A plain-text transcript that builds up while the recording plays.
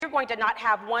going to not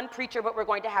have one preacher, but we're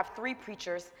going to have three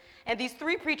preachers. And these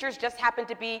three preachers just happen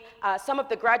to be some of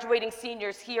the graduating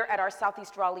seniors here at our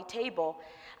Southeast Raleigh table.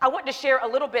 I want to share a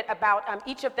little bit about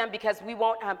each of them because we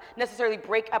won't necessarily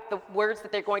break up the words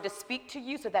that they're going to speak to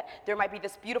you so that there might be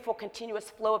this beautiful continuous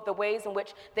flow of the ways in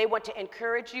which they want to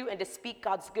encourage you and to speak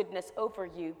God's goodness over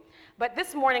you. But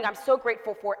this morning, I'm so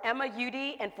grateful for Emma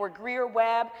Udy and for Greer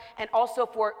Webb and also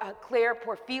for Claire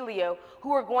Porfilio,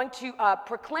 who are going to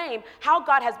proclaim how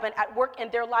God has been at work in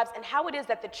their lives and how it is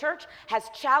that the church has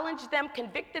challenged them,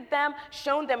 convicted them,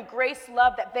 shown them grace,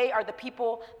 love, that they are the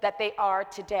people that they are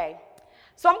today.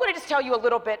 So I'm going to just tell you a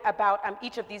little bit about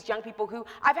each of these young people who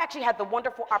I've actually had the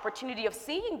wonderful opportunity of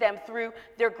seeing them through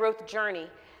their growth journey.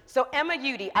 So Emma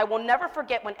Udy, I will never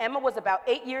forget when Emma was about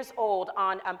 8 years old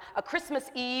on a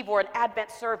Christmas Eve or an Advent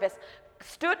service,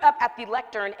 stood up at the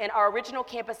lectern in our original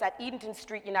campus at Edenton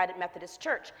Street United Methodist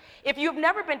Church. If you've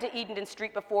never been to Edenton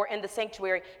Street before in the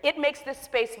sanctuary, it makes this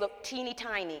space look teeny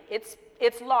tiny.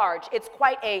 It's large. It's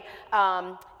quite a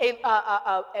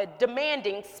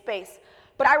demanding space.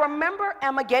 But I remember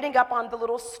Emma getting up on the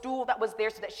little stool that was there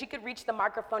so that she could reach the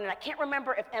microphone, and I can't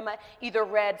remember if Emma either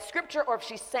read scripture or if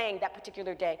she sang that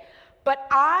particular day. But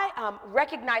I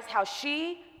recognized how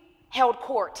she held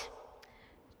court.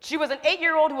 She was an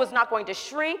 8-year-old who was not going to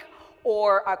shrink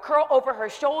or curl over her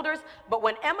shoulders, but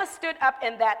when Emma stood up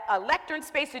in that lectern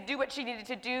space to do what she needed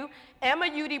to do, Emma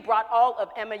Udy brought all of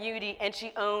Emma Udy, and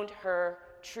she owned her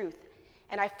truth.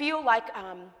 And I feel like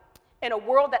in a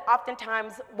world that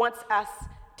oftentimes wants us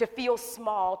to feel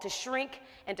small, to shrink,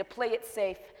 and to play it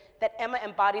safe, that Emma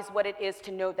embodies what it is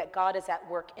to know that God is at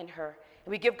work in her.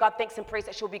 And we give God thanks and praise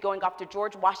that she'll be going off to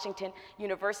George Washington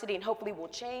University and hopefully will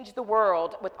change the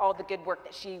world with all the good work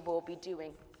that she will be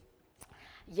doing.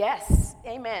 Yes,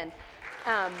 amen.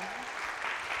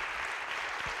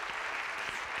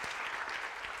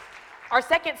 Our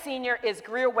second senior is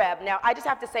Greer Webb. Now, I just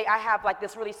have to say I have like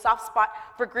this really soft spot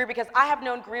for Greer because I have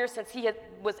known Greer since he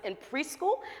was in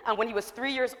preschool. When he was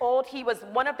 3 years old, he was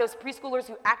one of those preschoolers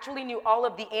who actually knew all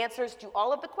of the answers to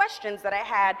all of the questions that I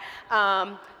had.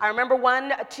 I remember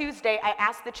one Tuesday, I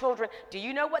asked the children, do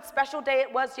you know what special day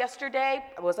it was yesterday?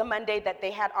 It was a Monday that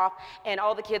they had off, and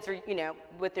all the kids were,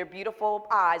 with their beautiful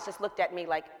eyes, just looked at me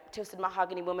like, Toasted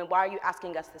Mahogany Woman, why are you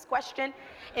asking us this question?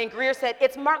 And Greer said,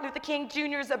 it's Martin Luther King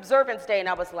Jr.'s Observance Day. And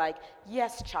I was like,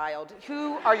 yes, child,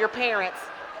 who are your parents?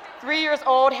 3 years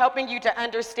old, helping you to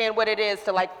understand what it is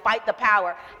to fight the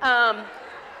power.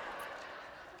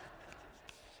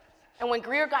 And when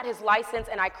Greer got his license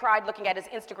and I cried looking at his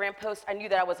Instagram post, I knew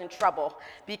that I was in trouble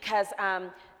because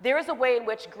there is a way in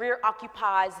which Greer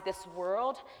occupies this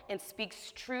world and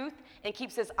speaks truth and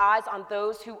keeps his eyes on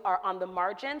those who are on the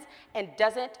margins and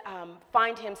doesn't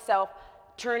find himself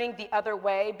turning the other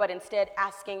way, but instead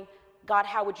asking, God,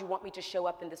 how would you want me to show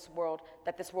up in this world,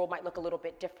 that this world might look a little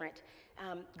bit different?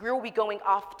 Greer will be going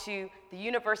off to the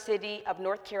University of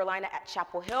North Carolina at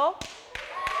Chapel Hill.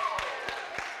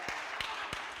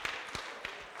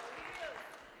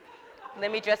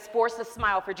 Let me just force a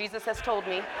smile, for Jesus has told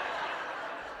me.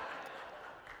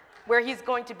 Where he's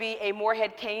going to be a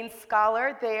Morehead Cain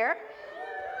Scholar there.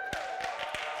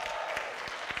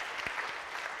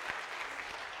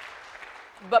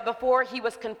 But before he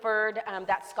was conferred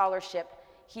that scholarship,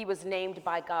 he was named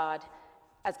by God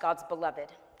as God's beloved.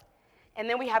 And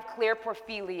then we have Claire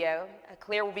Porfilio.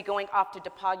 Claire will be going off to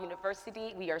DePaul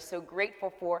University. We are so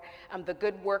grateful for the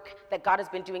good work that God has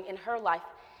been doing in her life.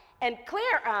 And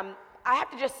Claire, I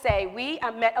have to just say, we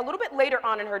met a little bit later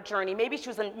on in her journey. Maybe she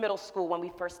was in middle school when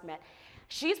we first met.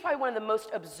 She's probably one of the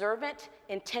most observant,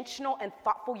 intentional, and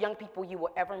thoughtful young people you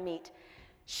will ever meet.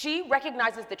 She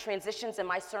recognizes the transitions in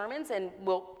my sermons and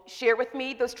will share with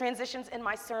me those transitions in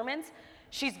my sermons.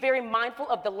 She's very mindful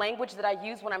of the language that I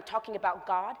use when I'm talking about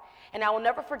God. And I will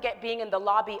never forget being in the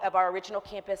lobby of our original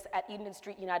campus at Edenton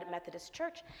Street United Methodist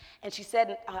Church. And she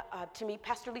said to me,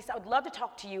 Pastor Lisa, I would love to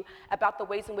talk to you about the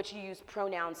ways in which you use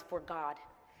pronouns for God.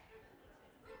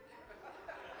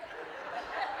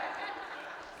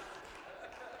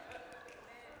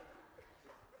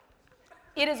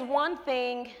 It is one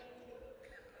thing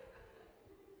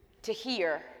to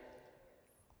hear.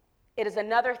 It is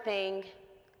another thing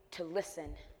to listen.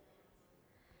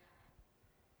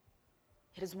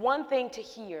 It is one thing to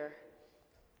hear,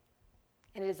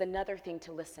 and it is another thing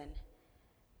to listen.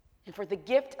 And for the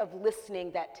gift of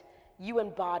listening that you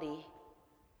embody,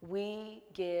 we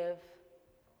give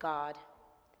God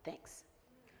thanks.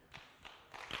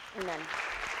 Amen.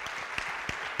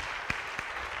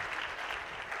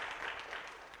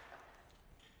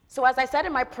 So as I said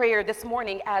in my prayer this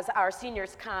morning as our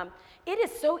seniors come, it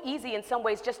is so easy in some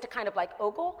ways just to kind of like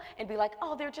ogle and be like,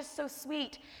 oh, they're just so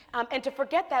sweet. And to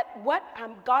forget that what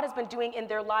God has been doing in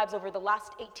their lives over the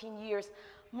last 18 years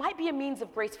might be a means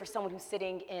of grace for someone who's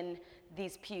sitting in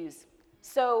these pews.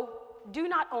 So do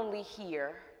not only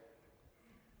hear,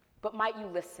 but might you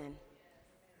listen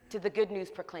to the good news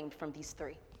proclaimed from these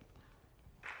three.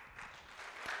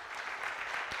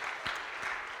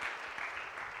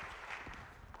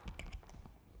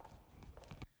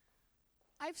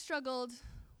 I've struggled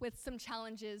with some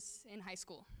challenges in high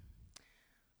school.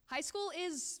 High school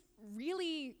is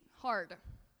really hard.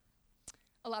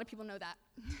 A lot of people know that.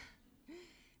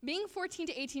 Being 14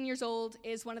 to 18 years old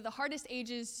is one of the hardest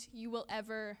ages you will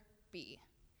ever be.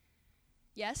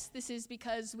 Yes, this is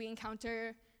because we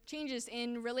encounter changes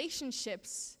in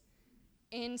relationships,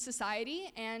 in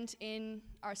society, and in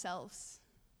ourselves.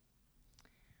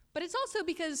 But it's also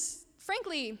because,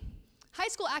 frankly, high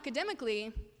school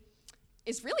academically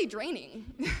is really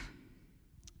draining.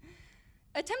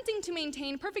 Attempting to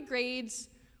maintain perfect grades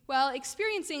while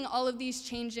experiencing all of these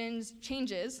changes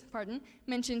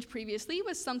mentioned previously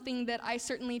was something that I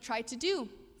certainly tried to do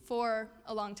for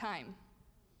a long time.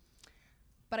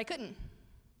 But I couldn't.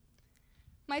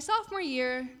 My sophomore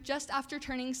year, just after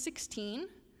turning 16,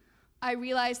 I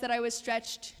realized that I was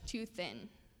stretched too thin.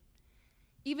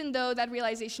 Even though that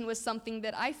realization was something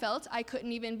that I felt I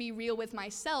couldn't even be real with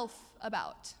myself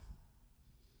about.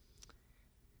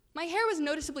 My hair was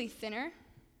noticeably thinner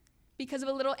because of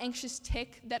a little anxious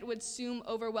tic that would soon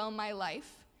overwhelm my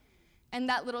life. And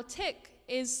that little tic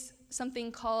is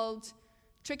something called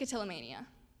trichotillomania.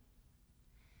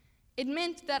 It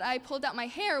meant that I pulled out my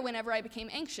hair whenever I became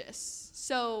anxious,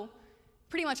 so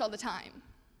pretty much all the time.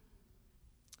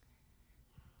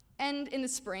 And in the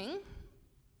spring,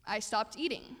 I stopped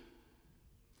eating.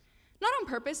 Not on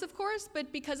purpose, of course,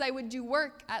 but because I would do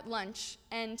work at lunch,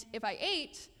 and if I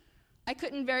ate, I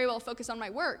couldn't very well focus on my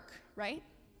work, right?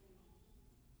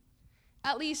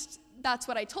 At least that's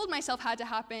what I told myself had to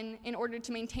happen in order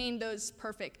to maintain those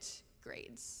perfect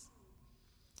grades.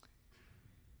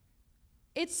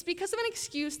 It's because of an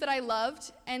excuse that I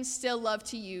loved and still love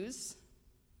to use.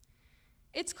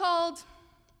 It's called,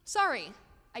 sorry,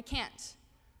 I can't.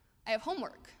 I have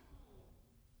homework.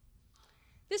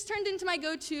 This turned into my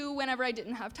go-to whenever I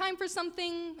didn't have time for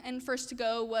something, and first to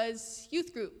go was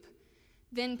youth group,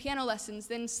 then piano lessons,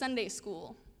 then Sunday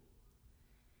school.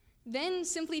 Then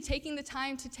simply taking the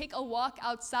time to take a walk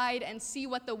outside and see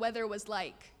what the weather was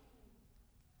like.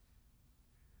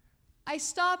 I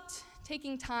stopped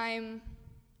taking time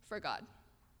for God.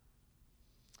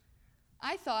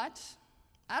 I thought,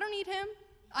 I don't need him.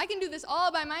 I can do this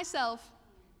all by myself.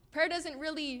 Prayer doesn't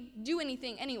really do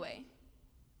anything anyway.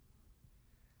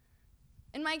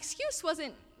 And my excuse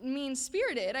wasn't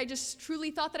mean-spirited. I just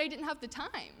truly thought that I didn't have the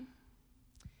time.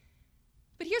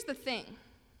 But here's the thing.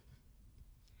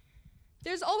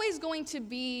 There's always going to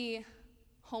be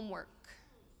homework.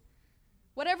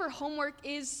 Whatever homework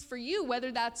is for you,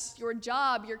 whether that's your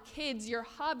job, your kids, your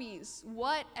hobbies,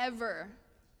 whatever.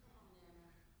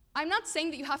 I'm not saying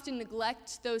that you have to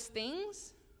neglect those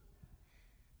things,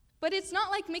 but it's not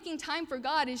like making time for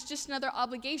God is just another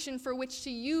obligation for which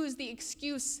to use the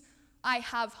excuse, I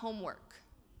have homework.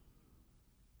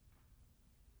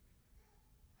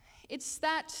 It's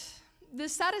that the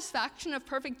satisfaction of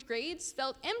perfect grades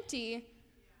felt empty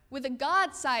with a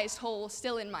God-sized hole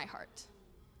still in my heart.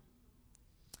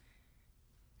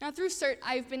 Now through CERT,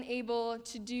 I've been able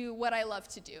to do what I love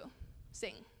to do,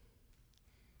 sing,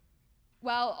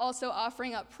 while also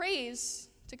offering up praise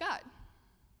to God.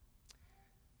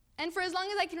 And for as long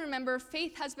as I can remember,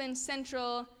 faith has been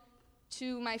central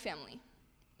to my family.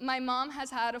 My mom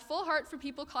has had a full heart for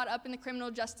people caught up in the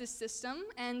criminal justice system,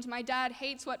 and my dad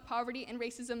hates what poverty and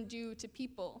racism do to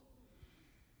people.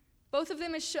 Both of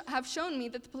them have shown me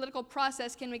that the political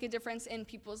process can make a difference in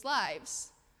people's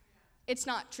lives. It's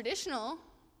not traditional,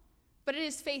 but it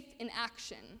is faith in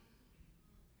action.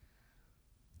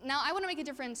 Now, I want to make a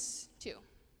difference too.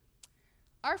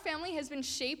 Our family has been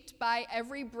shaped by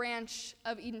every branch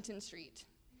of Edenton Street.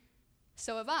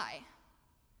 So have I.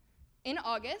 In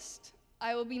August,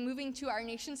 I will be moving to our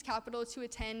nation's capital to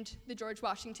attend the George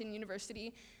Washington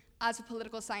University as a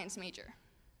political science major.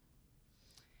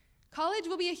 College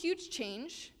will be a huge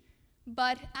change,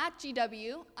 but at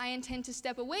GW, I intend to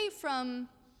step away from,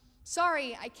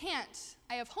 sorry, I can't,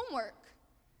 I have homework,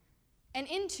 and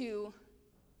into,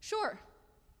 sure,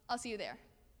 I'll see you there.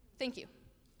 Thank you.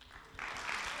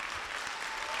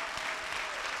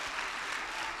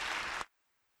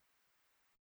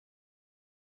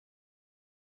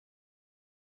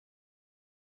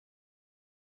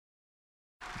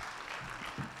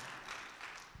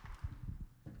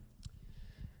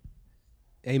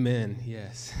 Amen,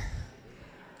 yes.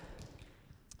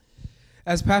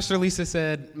 As Pastor Lisa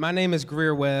said, my name is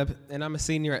Greer Webb, and I'm a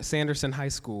senior at Sanderson High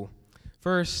School.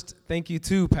 First, thank you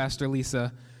to Pastor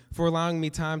Lisa for allowing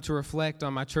me time to reflect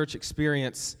on my church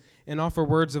experience and offer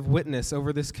words of witness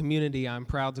over this community I'm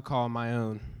proud to call my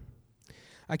own.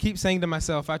 I keep saying to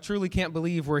myself, I truly can't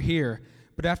believe we're here,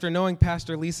 but after knowing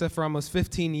Pastor Lisa for almost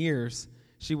 15 years,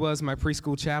 she was my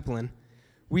preschool chaplain,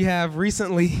 we have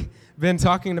recently been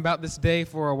talking about this day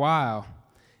for a while,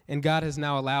 and God has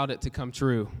now allowed it to come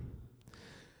true.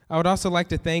 I would also like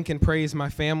to thank and praise my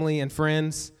family and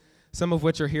friends, some of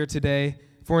which are here today,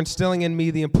 for instilling in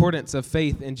me the importance of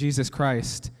faith in Jesus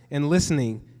Christ and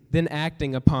listening, then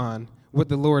acting upon what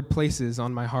the Lord places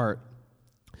on my heart.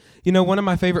 You know, one of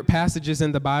my favorite passages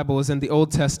in the Bible is in the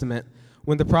Old Testament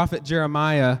when the prophet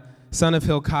Jeremiah, son of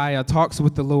Hilkiah, talks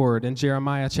with the Lord in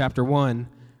Jeremiah chapter 1,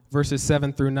 verses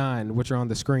 7 through 9, which are on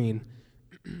the screen.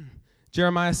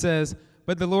 Jeremiah says,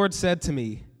 "But the Lord said to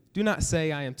me, 'Do not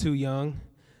say I am too young.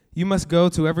 You must go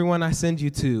to everyone I send you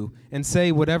to and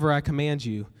say whatever I command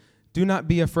you. Do not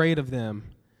be afraid of them,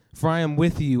 for I am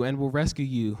with you and will rescue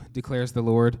you,' declares the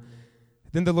Lord.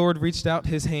 Then the Lord reached out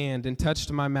his hand and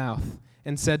touched my mouth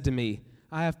and said to me,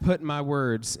 'I have put my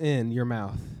words in your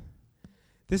mouth.'"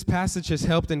 This passage has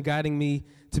helped in guiding me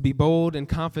to be bold and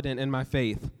confident in my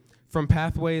faith. From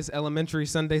Pathways Elementary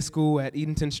Sunday School at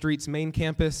Edenton Street's main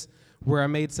campus, where I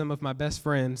made some of my best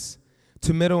friends,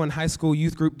 to middle and high school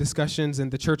youth group discussions in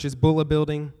the church's Bulla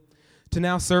building, to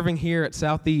now serving here at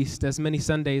Southeast as many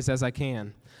Sundays as I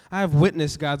can. I have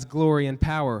witnessed God's glory and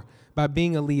power by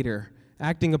being a leader,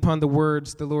 acting upon the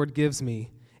words the Lord gives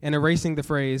me, and erasing the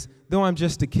phrase, "though I'm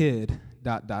just a kid, ...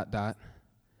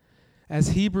 As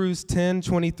Hebrews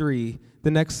 10:23,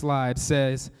 the next slide,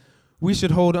 says, we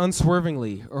should hold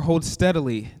unswervingly or hold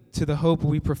steadily to the hope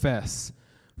we profess,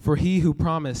 for he who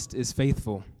promised is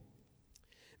faithful.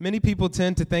 Many people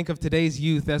tend to think of today's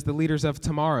youth as the leaders of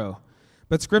tomorrow,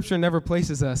 but Scripture never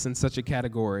places us in such a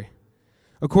category.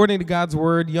 According to God's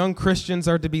word, young Christians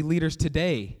are to be leaders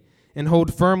today and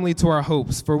hold firmly to our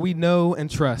hopes, for we know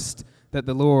and trust that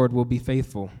the Lord will be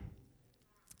faithful.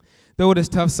 Though it is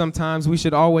tough sometimes, we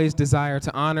should always desire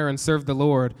to honor and serve the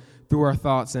Lord through our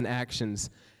thoughts and actions.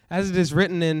 As it is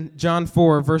written in John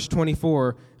 4, verse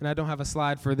 24, and I don't have a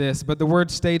slide for this, but the word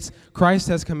states, Christ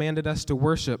has commanded us to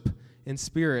worship in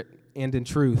spirit and in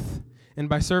truth. And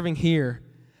by serving here,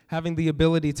 having the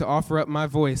ability to offer up my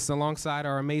voice alongside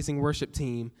our amazing worship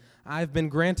team, I've been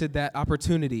granted that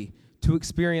opportunity to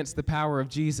experience the power of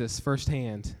Jesus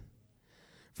firsthand.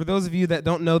 For those of you that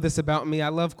don't know this about me, I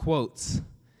love quotes.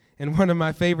 And one of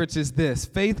my favorites is this: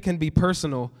 faith can be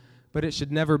personal, but it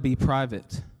should never be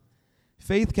private.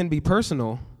 Faith can be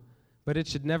personal, but it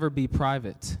should never be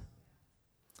private.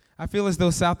 I feel as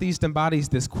though Southeast embodies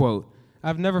this quote.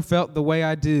 I've never felt the way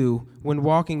I do when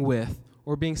walking with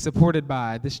or being supported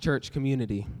by this church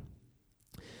community.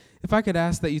 If I could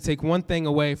ask that you take one thing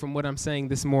away from what I'm saying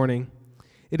this morning,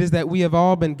 it is that we have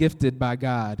all been gifted by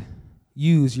God.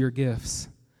 Use your gifts.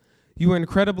 You are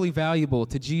incredibly valuable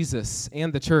to Jesus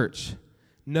and the church.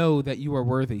 Know that you are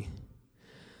worthy.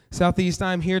 Southeast,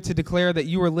 I'm here to declare that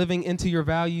you are living into your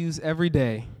values every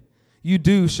day. You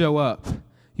do show up.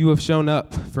 You have shown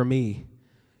up for me.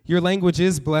 Your language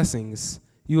is blessings.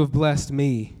 You have blessed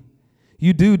me.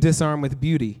 You do disarm with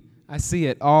beauty. I see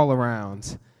it all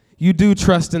around. You do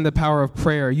trust in the power of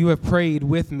prayer. You have prayed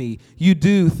with me. You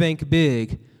do think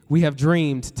big. We have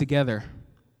dreamed together.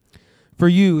 For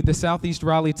you, the Southeast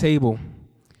Raleigh table,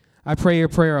 I pray a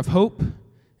prayer of hope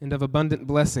and of abundant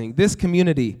blessing. This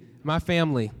community, my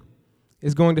family,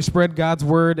 is going to spread God's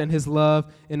word and his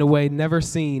love in a way never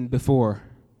seen before.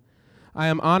 I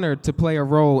am honored to play a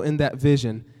role in that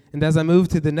vision, and as I move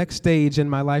to the next stage in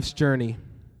my life's journey,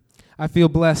 I feel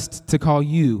blessed to call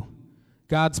you,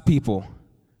 God's people,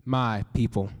 my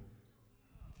people.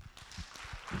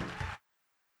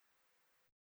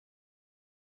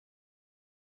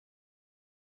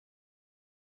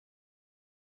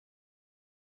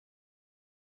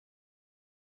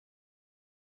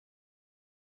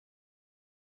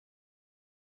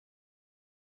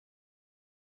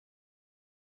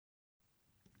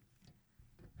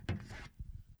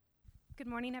 Good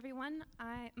morning, everyone.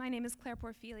 My name is Claire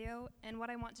Porfilio, and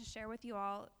what I want to share with you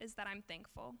all is that I'm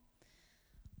thankful.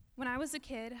 When I was a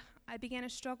kid, I began a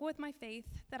struggle with my faith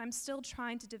that I'm still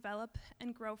trying to develop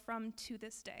and grow from to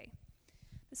this day.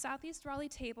 The Southeast Raleigh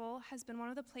table has been one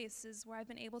of the places where I've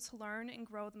been able to learn and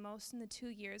grow the most in the 2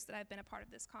 years that I've been a part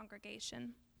of this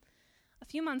congregation. A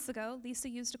few months ago, Lisa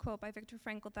used a quote by Viktor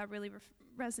Frankl that really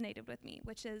resonated with me,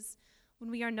 which is, "When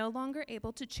we are no longer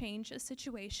able to change a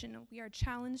situation, we are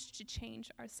challenged to change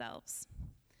ourselves."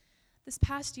 This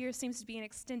past year seems to be an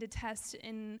extended test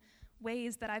in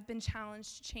ways that I've been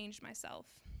challenged to change myself.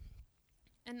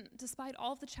 And despite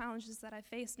all of the challenges that I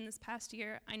faced in this past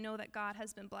year, I know that God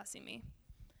has been blessing me.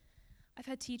 I've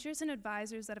had teachers and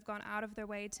advisors that have gone out of their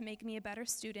way to make me a better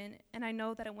student, and I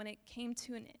know that when it came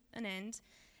to an end,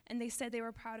 and they said they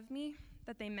were proud of me,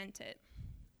 that they meant it.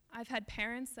 I've had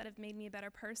parents that have made me a better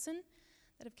person,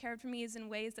 that have cared for me in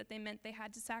ways that they meant they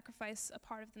had to sacrifice a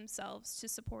part of themselves to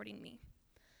supporting me.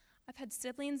 I've had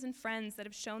siblings and friends that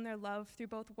have shown their love through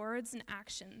both words and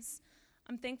actions.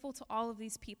 I'm thankful to all of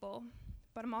these people,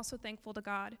 but I'm also thankful to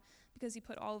God because he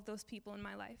put all of those people in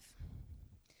my life.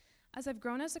 As I've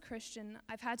grown as a Christian,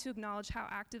 I've had to acknowledge how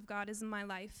active God is in my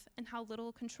life and how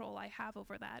little control I have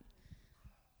over that.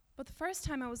 But the first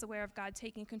time I was aware of God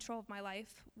taking control of my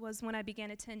life was when I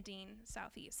began attending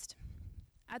Southeast.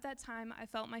 At that time, I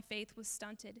felt my faith was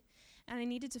stunted, and I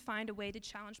needed to find a way to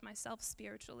challenge myself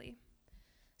spiritually.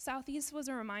 Southeast was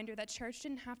a reminder that church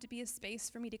didn't have to be a space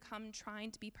for me to come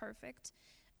trying to be perfect,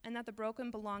 and that the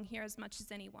broken belong here as much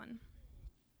as anyone.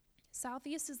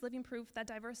 Southeast is living proof that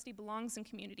diversity belongs in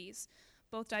communities,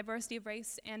 both diversity of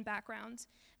race and background,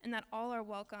 and that all are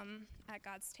welcome at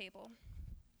God's table.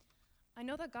 I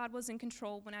know that God was in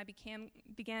control when I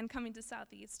began coming to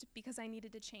Southeast because I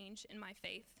needed a change in my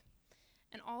faith.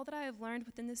 And all that I have learned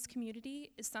within this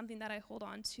community is something that I hold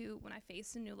on to when I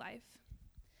face a new life.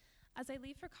 As I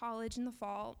leave for college in the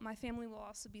fall, my family will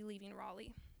also be leaving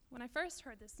Raleigh. When I first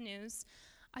heard this news,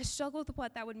 I struggled with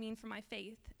what that would mean for my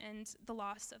faith and the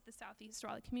loss of the Southeast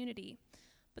Raleigh community.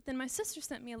 But then my sister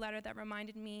sent me a letter that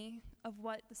reminded me of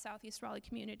what the Southeast Raleigh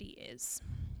community is.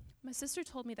 My sister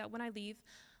told me that when I leave,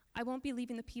 I won't be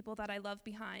leaving the people that I love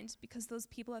behind because those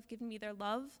people have given me their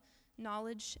love,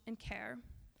 knowledge, and care.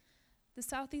 The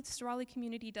Southeast Raleigh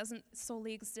community doesn't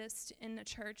solely exist in a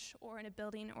church or in a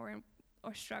building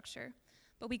or structure,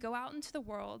 but we go out into the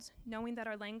world knowing that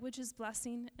our language is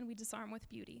blessing and we disarm with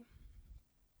beauty.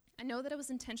 I know that it was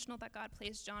intentional that God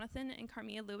placed Jonathan and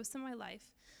Carmia Lewis in my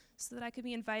life so that I could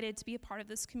be invited to be a part of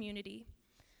this community.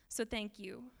 So thank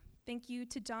you. Thank you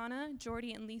to Donna,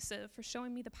 Jordy, and Lisa for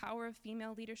showing me the power of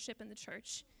female leadership in the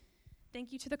church.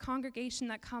 Thank you to the congregation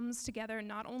that comes together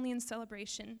not only in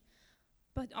celebration,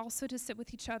 but also to sit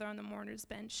with each other on the mourner's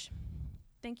bench.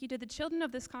 Thank you to the children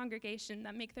of this congregation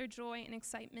that make their joy and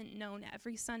excitement known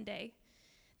every Sunday.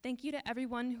 Thank you to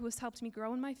everyone who has helped me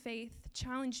grow in my faith,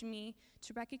 challenged me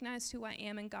to recognize who I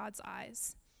am in God's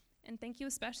eyes. And thank you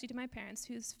especially to my parents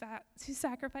who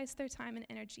sacrificed their time and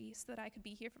energy so that I could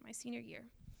be here for my senior year.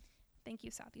 Thank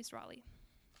you, Southeast Raleigh.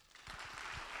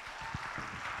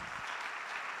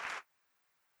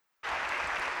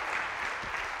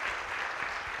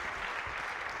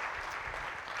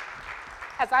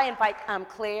 As I invite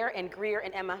Claire and Greer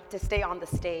and Emma to stay on the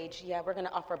stage, we're going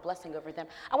to offer a blessing over them.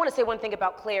 I want to say one thing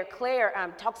about Claire. Claire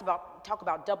talk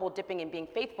about double dipping and being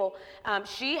faithful.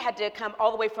 She had to come all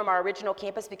the way from our original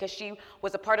campus because she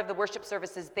was a part of the worship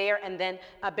services there, and then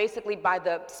basically by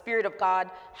the Spirit of God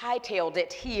hightailed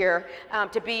it here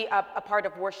to be a part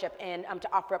of worship and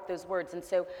to offer up those words. And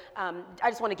so I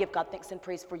just want to give God thanks and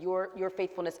praise for your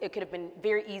faithfulness. It could have been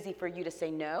very easy for you to say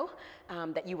no,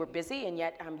 that you were busy, and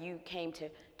yet you came to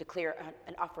declare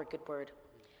and offer a good word.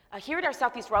 Here at our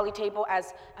Southeast Raleigh table,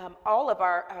 as all of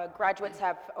our graduates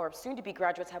have, or soon-to-be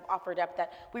graduates have offered up,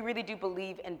 that we really do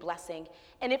believe in blessing.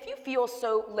 And if you feel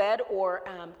so led or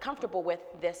comfortable with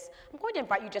this, I'm going to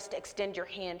invite you just to extend your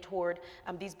hand toward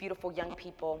these beautiful young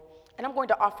people. And I'm going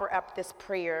to offer up this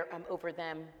prayer over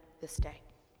them this day.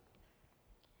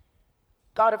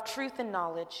 God of truth and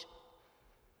knowledge,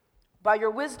 by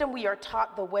your wisdom we are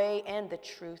taught the way and the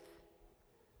truth.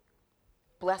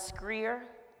 Bless Greer,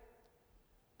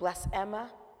 bless Emma,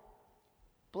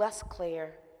 bless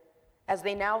Claire, as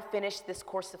they now finish this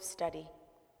course of study.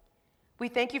 We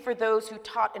thank you for those who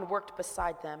taught and worked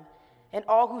beside them, and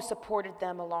all who supported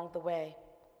them along the way.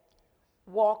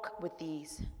 Walk with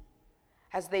these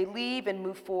as they leave and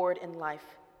move forward in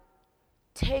life.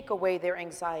 Take away their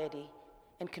anxiety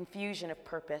and confusion of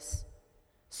purpose.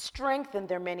 Strengthen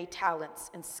their many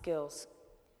talents and skills.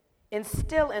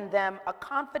 Instill in them a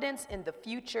confidence in the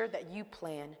future that you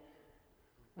plan,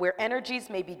 where energies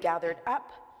may be gathered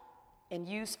up and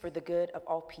used for the good of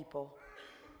all people,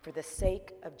 for the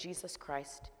sake of Jesus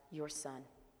Christ, your Son.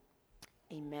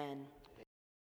 Amen.